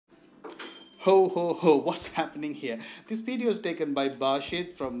Ho ho ho, what's happening here? This video is taken by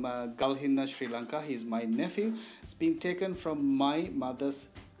Bashid from Galhinna, Sri Lanka. He's my nephew. It's been taken from my mother's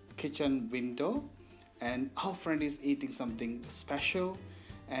kitchen window, and our friend is eating something special.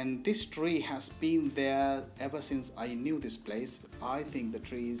 And this tree has been there ever since I knew this place. I think the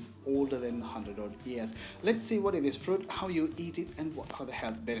tree is older than 100 odd years. Let's see what is this fruit, how you eat it, and what are the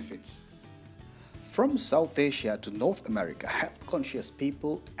health benefits. From South Asia to North America, health-conscious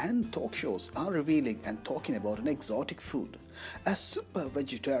people and talk shows are revealing and talking about an exotic food. A super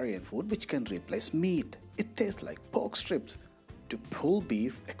vegetarian food which can replace meat. It tastes like pork strips to pulled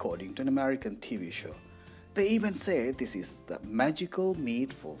beef, according to an American TV show. They even say this is the magical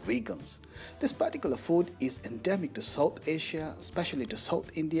meat for vegans. This particular food is endemic to South Asia, especially to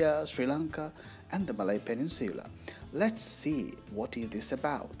South India, Sri Lanka and the Malay Peninsula. Let's see what is this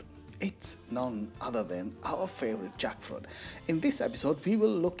about. It's none other than our favorite jackfruit. In this episode, we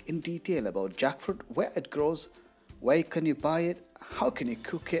will look in detail about jackfruit, where it grows, where can you buy it, how can you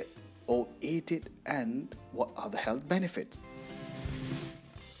cook it or eat it, and what are the health benefits.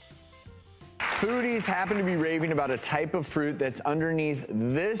 Foodies happen to be raving about a type of fruit that's underneath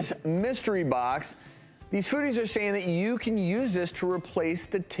this mystery box. These foodies are saying that you can use this to replace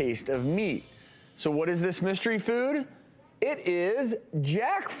the taste of meat. So what is this mystery food? It is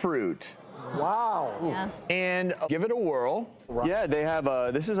jackfruit. Wow. Yeah. And give it a whirl. Yeah, they have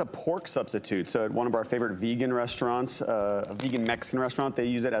this is a pork substitute. So at one of our favorite vegan restaurants, a vegan Mexican restaurant, they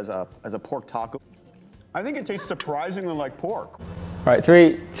use it as a pork taco. I think it tastes surprisingly like pork. All right,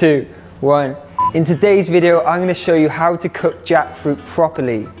 3, 2, 1. In today's video, I'm going to show you how to cook jackfruit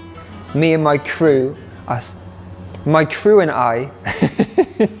properly. Me and my crew and I.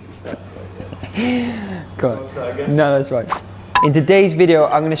 God. No, that's right. In today's video,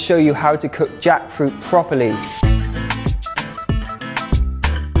 I'm going to show you how to cook jackfruit properly.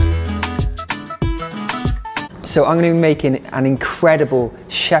 So I'm going to be making an incredible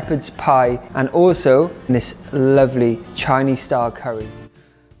shepherd's pie and also this lovely Chinese style curry.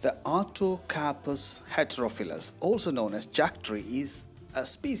 The Artocarpus heterophyllus, also known as jack tree, is a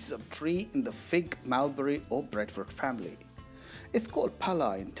species of tree in the fig, mulberry or breadfruit family. It's called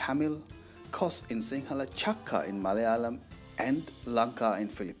pala in Tamil, kos in Sinhala, chakka in Malayalam and lanka in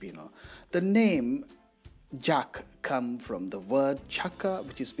Filipino. The name jack comes from the word chakka,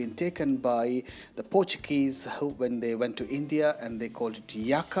 which has been taken by the Portuguese when they went to India, and they called it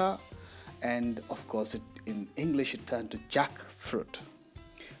yaka, and of course in English it turned to jackfruit.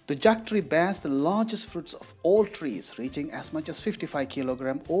 The jack tree bears the largest fruits of all trees, reaching as much as 55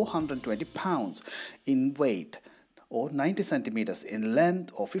 kilograms or 120 pounds in weight, or 90 centimeters in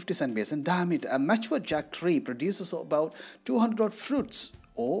length or 50 centimeters in diameter. A mature jack tree produces about 200 odd fruits,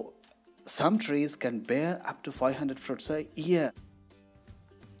 or some trees can bear up to 500 fruits a year.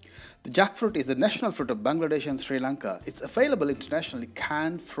 The jackfruit is the national fruit of Bangladesh and Sri Lanka. It's available internationally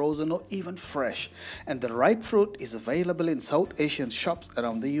canned, frozen or even fresh. And the ripe fruit is available in South Asian shops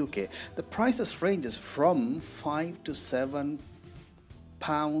around the UK. The prices ranges from 5 to 7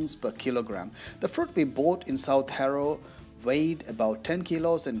 pounds per kilogram. The fruit we bought in South Harrow weighed about 10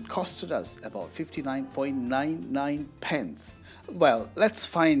 kilos and costed us about 59.99 pence. Well, let's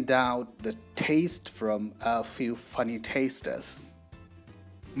find out the taste from a few funny tasters.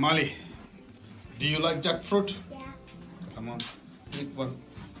 Mali, do you like jackfruit? Yeah. Come on, eat one.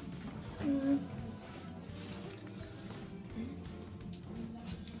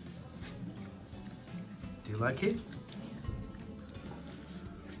 Do you like it?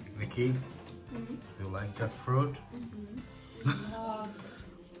 Vicky, do you like jackfruit?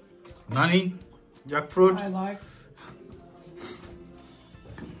 Nani, jackfruit? I like.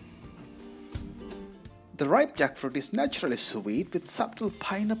 The ripe jackfruit is naturally sweet with subtle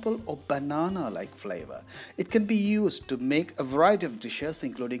pineapple or banana-like flavor. It can be used to make a variety of dishes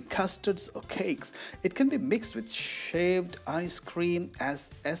including custards or cakes. It can be mixed with shaved ice cream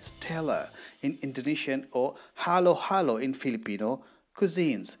as estella in Indonesian or halo-halo in Filipino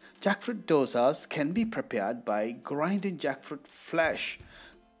cuisines. Jackfruit dosas can be prepared by grinding jackfruit flesh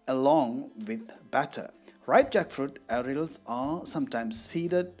along with batter. Ripe jackfruit arils are sometimes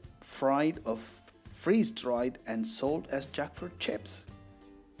seeded, fried or freeze-dried and sold as jackfruit chips.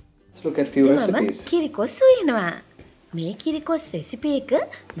 Let's look at few recipes. කිරිකොස් වෙනවා. මේ කිරිකොස් recipe එක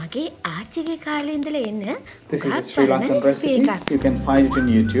මගේ ආච්චිගේ කාලේ ඉඳලා එන. This is a Sri Lankan recipe. You can find it on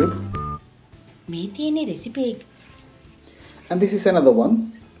YouTube. මේ තියෙන recipe එක. And this is another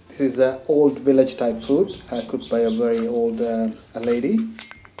one. This is an old village type food cooked by a very old lady.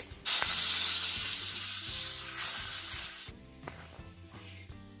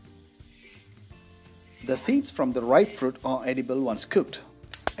 The seeds from the ripe fruit are edible once cooked.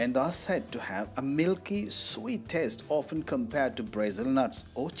 and are said to have a milky, sweet taste often compared to Brazil nuts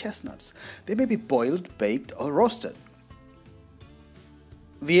or chestnuts. They may be boiled, baked or roasted.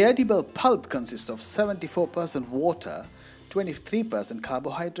 The edible pulp consists of 74% water, 23%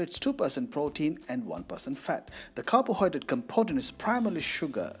 carbohydrates, 2% protein and 1% fat. The carbohydrate component is primarily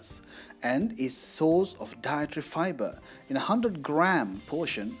sugars and is source of dietary fiber. In a 100-gram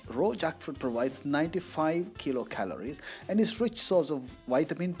portion, raw jackfruit provides 95 kilocalories and is rich source of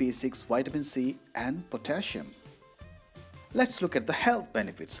vitamin B6, vitamin C and potassium. Let's look at the health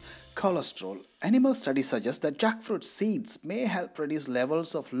benefits. Cholesterol. Animal studies suggest that jackfruit seeds may help reduce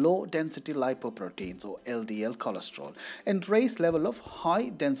levels of low-density lipoproteins or LDL cholesterol and raise level of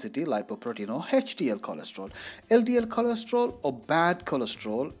high-density lipoprotein or HDL cholesterol. LDL cholesterol or bad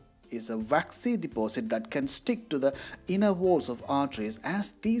cholesterol is a waxy deposit that can stick to the inner walls of arteries.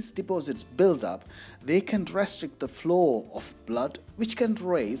 As these deposits build up, they can restrict the flow of blood, which can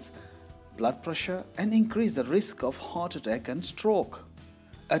raise blood pressure and increase the risk of heart attack and stroke.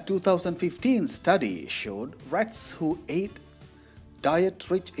 A 2015 study showed rats who ate diet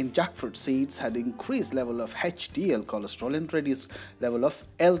rich in jackfruit seeds had increased level of HDL cholesterol and reduced level of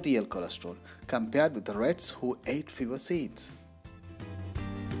LDL cholesterol compared with the rats who ate fewer seeds.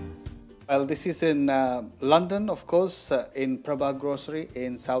 Well, this is in London, of course, in Prabha Grocery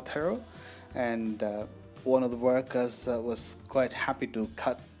in South Harrow, and one of the workers was quite happy to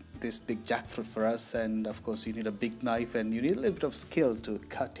cut this big jackfruit for us, and of course you need a big knife and you need a little bit of skill to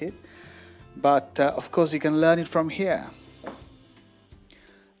cut it, but of course you can learn it from here.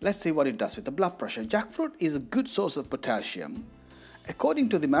 Let's see what it does with the blood pressure. Jackfruit is a good source of potassium. According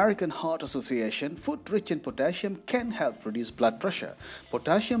to the American Heart Association, food rich in potassium can help reduce blood pressure.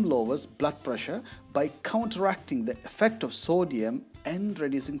 Potassium lowers blood pressure by counteracting the effect of sodium and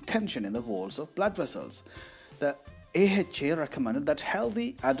reducing tension in the walls of blood vessels. The AHA recommended that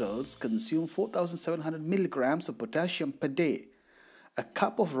healthy adults consume 4,700 milligrams of potassium per day. A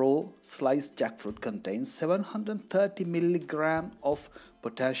cup of raw sliced jackfruit contains 730 milligrams of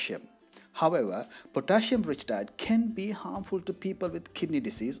potassium. However, potassium-rich diet can be harmful to people with kidney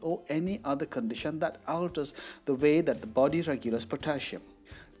disease or any other condition that alters the way that the body regulates potassium.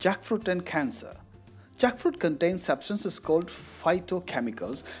 Jackfruit and cancer. Jackfruit contains substances called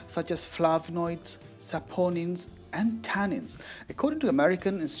phytochemicals such as flavonoids, saponins, and tannins. According to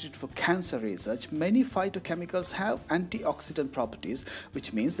American Institute for Cancer Research, many phytochemicals have antioxidant properties,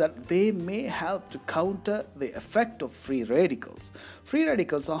 which means that they may help to counter the effect of free radicals. Free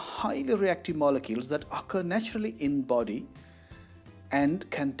radicals are highly reactive molecules that occur naturally in body and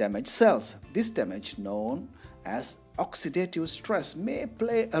can damage cells. This damage, known as oxidative stress, may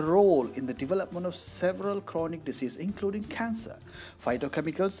play a role in the development of several chronic diseases, including cancer.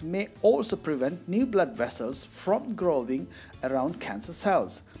 Phytochemicals may also prevent new blood vessels from growing around cancer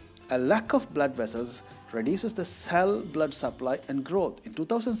cells. A lack of blood vessels reduces the cell blood supply and growth. In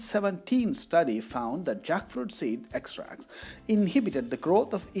 2017 study found that jackfruit seed extracts inhibited the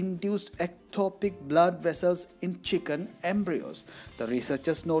growth of induced ectopic blood vessels in chicken embryos. The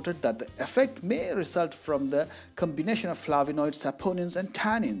researchers noted that the effect may result from the combination of flavonoids, saponins and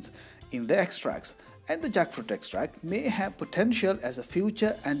tannins in the extracts, and the jackfruit extract may have potential as a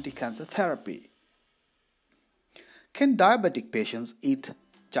future anti-cancer therapy. Can diabetic patients eat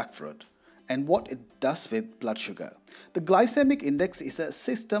jackfruit, and what it does with blood sugar? The glycemic index is a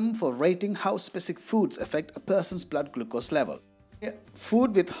system for rating how specific foods affect a person's blood glucose level.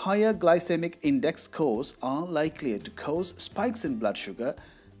 Food with higher glycemic index scores are likely to cause spikes in blood sugar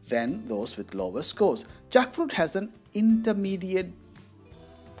than those with lower scores. Jackfruit has an intermediate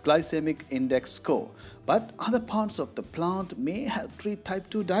glycemic index score, but other parts of the plant may help treat type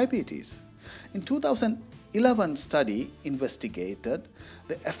 2 diabetes. In 2011 study investigated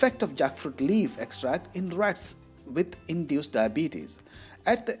the effect of jackfruit leaf extract in rats with induced diabetes.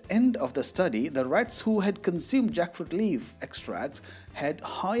 At the end of the study, the rats who had consumed jackfruit leaf extracts had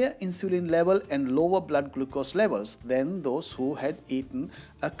higher insulin level and lower blood glucose levels than those who had eaten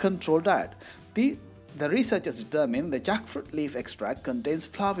a controlled diet. The researchers determined the jackfruit leaf extract contains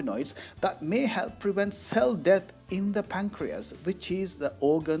flavonoids that may help prevent cell death in the pancreas, which is the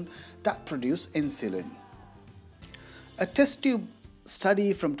organ that produces insulin. A test tube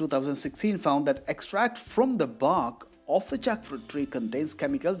study from 2016 found that extract from the bark of the jackfruit tree contains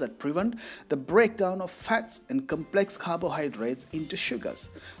chemicals that prevent the breakdown of fats and complex carbohydrates into sugars.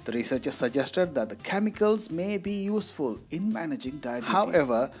 The researchers suggested that the chemicals may be useful in managing diabetes.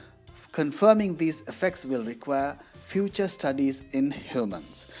 However, confirming these effects will require future studies in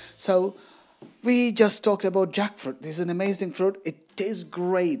humans. So, We just talked about jackfruit. This is an amazing fruit. It tastes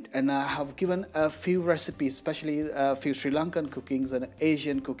great, and I have given a few recipes, especially a few Sri Lankan cookings and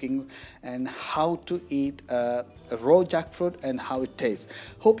Asian cookings, and how to eat a raw jackfruit and how it tastes.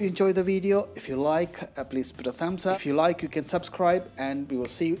 Hope you enjoy the video. If you like, please put a thumbs up. If you like, you can subscribe, and we will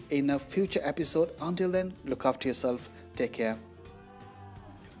see you in a future episode. Until then, look after yourself. Take care.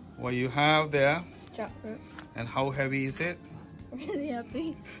 What you have there, Jackfruit. and how heavy is it? Really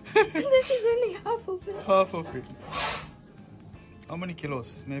happy. This is only half of it. Half of it. How many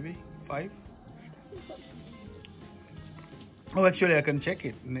kilos? Maybe 5? Oh, actually, I can check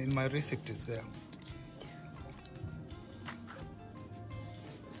it. In my receipt is there.